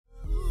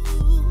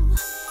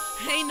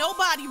ain't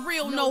nobody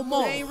real no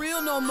more. They ain't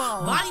real no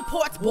more. Body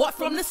parts bought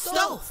from the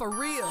store. For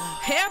real.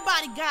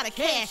 Everybody got a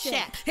cash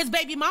app. His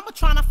baby mama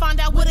trying to find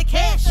out where the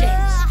cash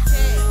at.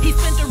 He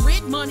spent the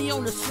rich money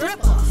on the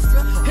stripper.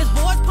 His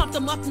boys pumped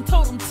him up and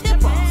told him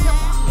tip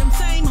her. Them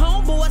same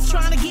homeboys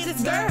trying to get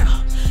his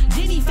girl.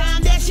 Then he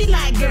found that she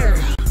like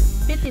girl.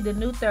 50 the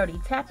new 30.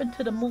 Tap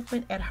into the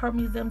movement at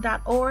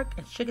hermuseum.org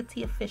and Sugar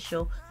T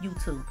Official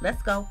YouTube.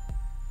 Let's go.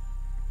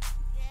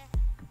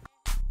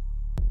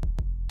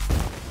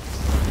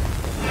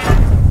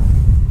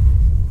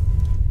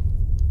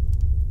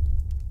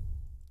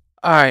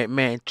 All right,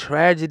 man.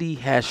 Tragedy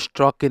has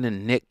struck in the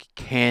Nick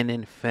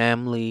Cannon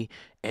family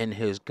and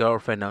his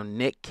girlfriend. Now,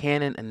 Nick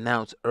Cannon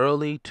announced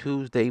early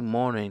Tuesday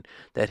morning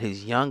that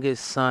his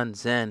youngest son,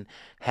 Zen,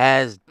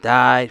 has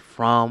died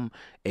from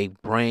a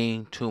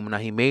brain tumor. Now,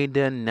 he made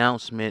the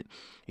announcement,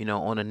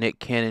 on the Nick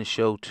Cannon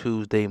show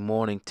Tuesday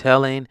morning,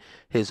 telling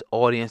his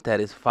audience that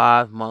his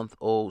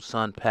 5-month-old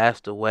son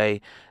passed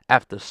away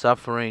after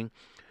suffering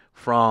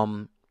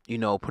from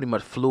pretty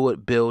much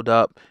fluid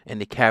buildup in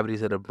the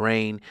cavities of the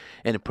brain,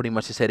 and it pretty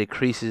much said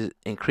increases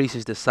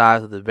the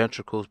size of the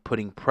ventricles,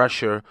 putting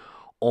pressure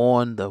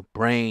on the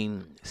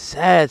brain.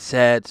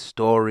 Sad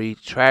story,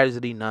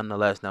 tragedy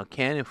nonetheless. Now,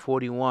 Cannon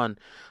 41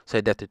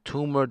 said that the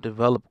tumor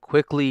developed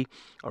quickly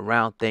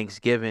around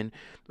Thanksgiving,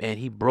 and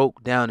he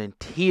broke down in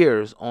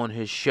tears on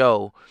his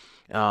show.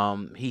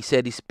 He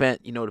said he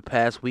spent, the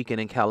past weekend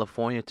in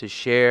California to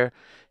share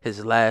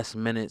his last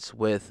minutes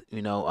with,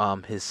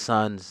 his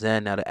son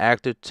Zen. Now, the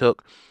actor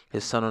took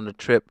his son on a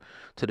trip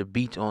to the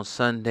beach on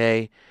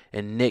Sunday,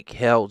 and Nick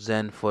held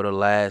Zen for the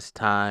last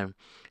time.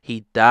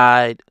 He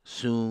died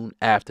soon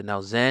after.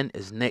 Now, Zen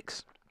is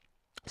Nick's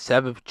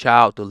 7th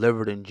child,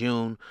 delivered in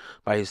June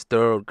by his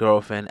 3rd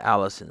girlfriend,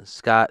 Alyssa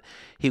Scott.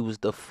 He was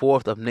the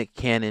 4th of Nick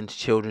Cannon's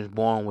children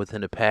born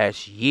within the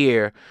past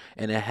year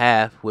and a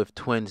half, with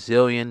twin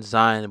Zillion,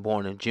 Zion,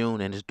 born in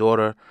June, and his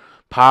daughter,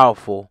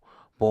 Powerful,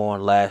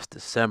 born last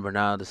December.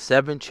 Now, the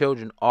 7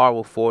 children are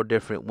with 4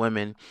 different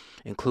women,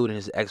 including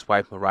his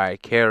ex-wife, Mariah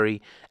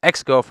Carey,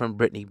 ex-girlfriend,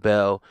 Brittany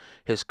Bell,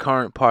 his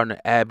current partner,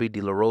 Abby De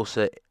La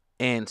Rosa,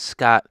 and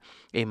Scott,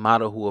 a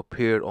model who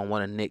appeared on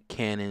one of Nick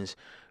Cannon's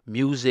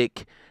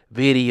music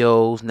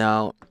videos.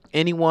 Now,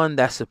 anyone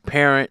that's a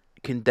parent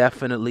can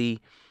definitely,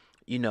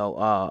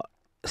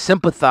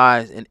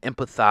 sympathize and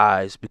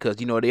empathize, because,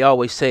 they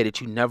always say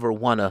that you never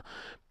want to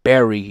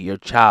bury your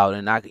child.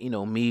 And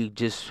me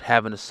just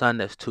having a son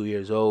that's 2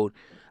 years old,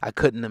 I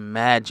could not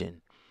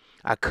imagine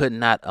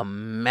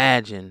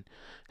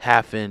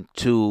having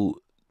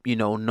to,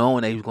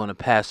 knowing that he was going to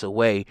pass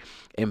away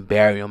and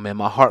bury him. And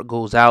my heart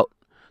goes out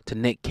to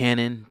Nick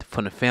Cannon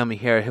from the family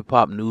here at Hip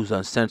Hop News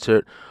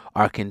Uncensored.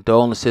 Our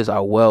condolences,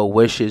 our well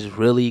wishes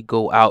really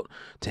go out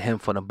to him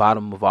from the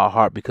bottom of our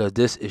heart, because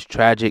this is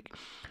tragic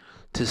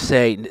to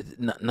say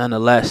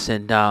nonetheless.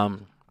 And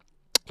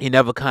you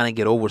never kind of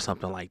get over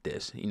something like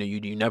this.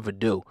 You never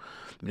do.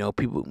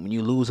 People, when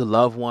you lose a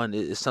loved one,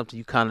 it's something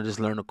you kind of just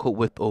learn to cope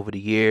with over the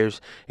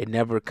years. It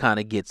never kind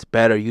of gets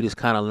better. You just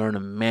kind of learn to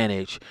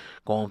manage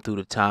going through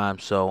the time.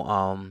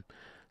 So,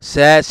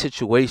 sad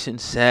situation.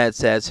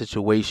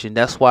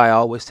 That's why I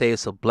always say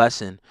it's a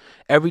blessing.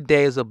 Every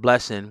day is a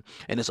blessing,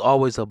 and it's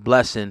always a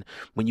blessing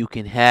when you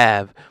can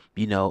have,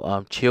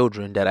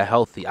 children that are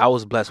healthy. I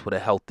was blessed with a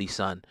healthy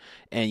son,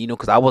 and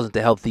because I wasn't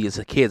the healthiest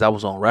of kids. I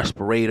was on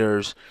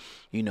respirators,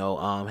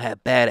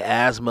 had bad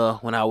asthma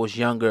when I was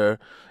younger,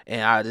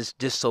 and I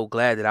just so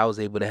glad that I was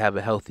able to have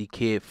a healthy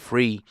kid,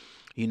 free,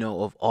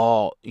 of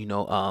all,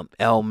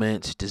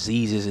 ailments,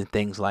 diseases, and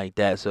things like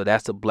that. So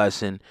that's a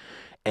blessing.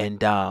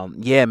 And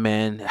yeah,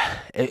 man,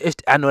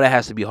 I know that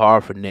has to be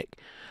hard for Nick.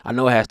 I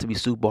know it has to be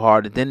super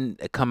hard. And then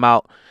come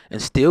out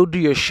and still do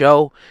your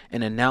show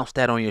and announce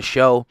that on your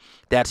show.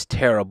 That's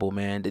terrible,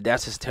 man.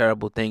 That's just a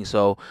terrible thing.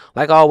 So,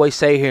 like I always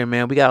say here,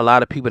 man, we got a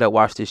lot of people that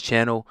watch this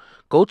channel.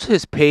 Go to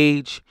his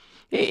page.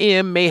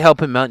 It may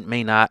help him,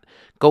 may not.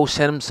 Go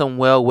send him some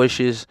well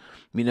wishes.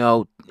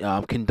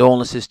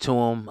 Condolences to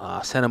him.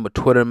 Send him a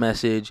Twitter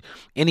message.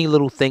 Any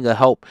little thing will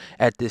help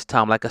at this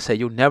time. Like I said,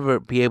 you'll never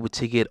be able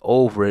to get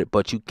over it,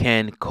 but you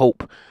can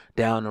cope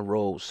down the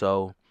road.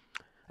 So,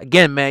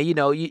 again, man, you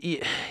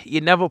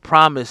never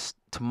promise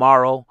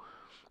tomorrow.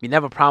 You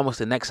never promise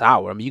the next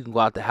hour. I mean, you can go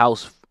out the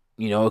house.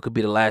 It could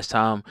be the last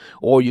time,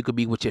 or you could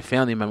be with your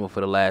family member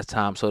for the last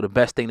time. So the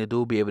best thing to do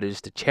will be able to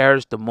just to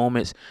cherish the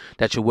moments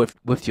that you're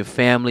with your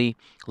family.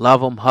 Love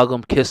them, hug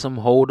them, kiss them,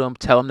 hold them,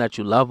 tell them that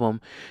you love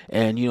them.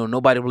 And,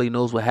 nobody really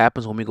knows what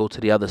happens when we go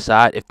to the other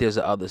side, if there's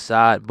an other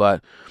side.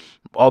 But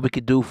all we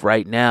could do for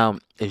right now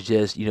is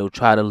just,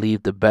 try to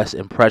leave the best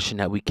impression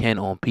that we can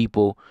on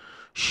people.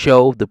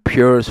 Show the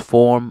purest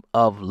form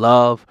of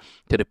love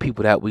to the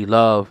people that we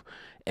love.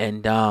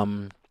 And,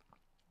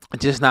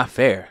 it's just not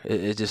fair.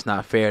 It's just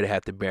not fair to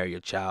have to bury your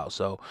child.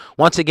 So,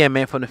 once again,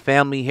 man, from the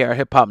family here at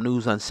Hip Hop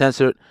News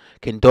Uncensored,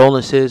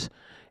 condolences.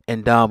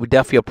 And we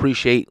definitely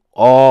appreciate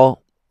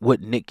all what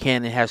Nick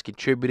Cannon has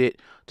contributed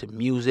to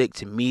music,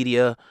 to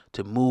media,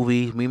 to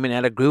movies. We may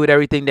not agree with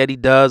everything that he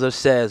does or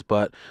says,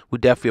 but we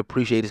definitely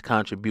appreciate his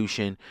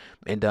contribution,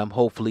 and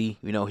hopefully,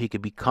 he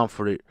could be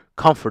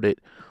comforted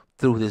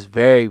through this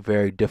very,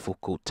 very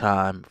difficult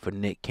time for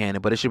Nick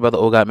Cannon. But it's your brother,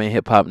 Old God Man,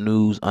 Hip Hop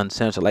News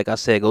Uncensored. Like I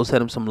said, go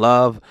send him some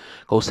love,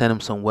 go send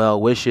him some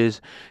well wishes,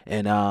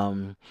 and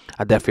I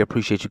definitely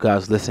appreciate you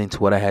guys listening to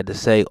what I had to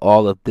say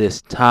all of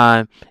this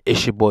time.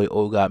 It's your boy,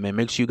 Old God Man.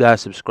 Make sure you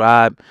guys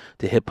subscribe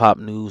to Hip Hop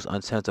News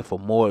Uncensored for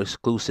more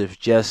exclusives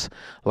just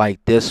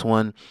like this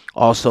one.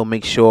 Also,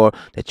 make sure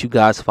that you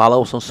guys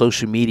follow us on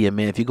social media,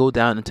 man. If you go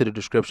down into the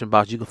description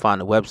box, you can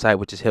find the website,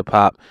 which is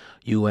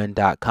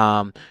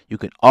hiphopun.com. You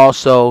can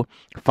also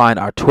find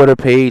our Twitter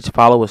page,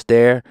 follow us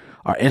there,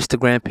 our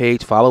Instagram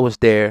page, follow us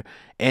there,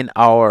 and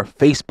our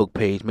Facebook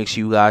page. Make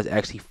sure you guys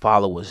actually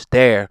follow us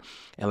there.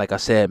 And like I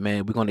said,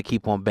 man, we're going to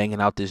keep on banging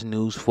out this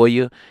news for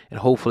you, and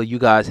hopefully you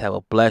guys have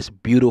a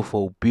blessed,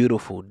 beautiful,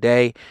 beautiful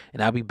day.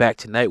 And I'll be back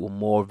tonight with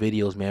more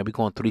videos, man. We're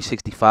going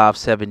 365,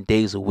 7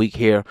 days a week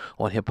here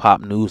on Hip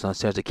Hop News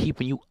Uncensored,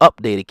 keeping you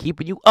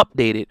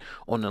updated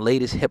on the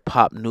latest hip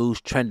hop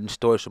news, trending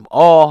stories from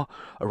all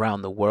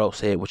around the world.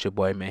 Say it with your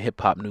boy, man. Hip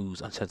Hop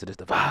News Uncensored is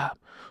the vibe.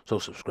 So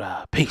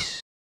subscribe.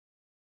 Peace.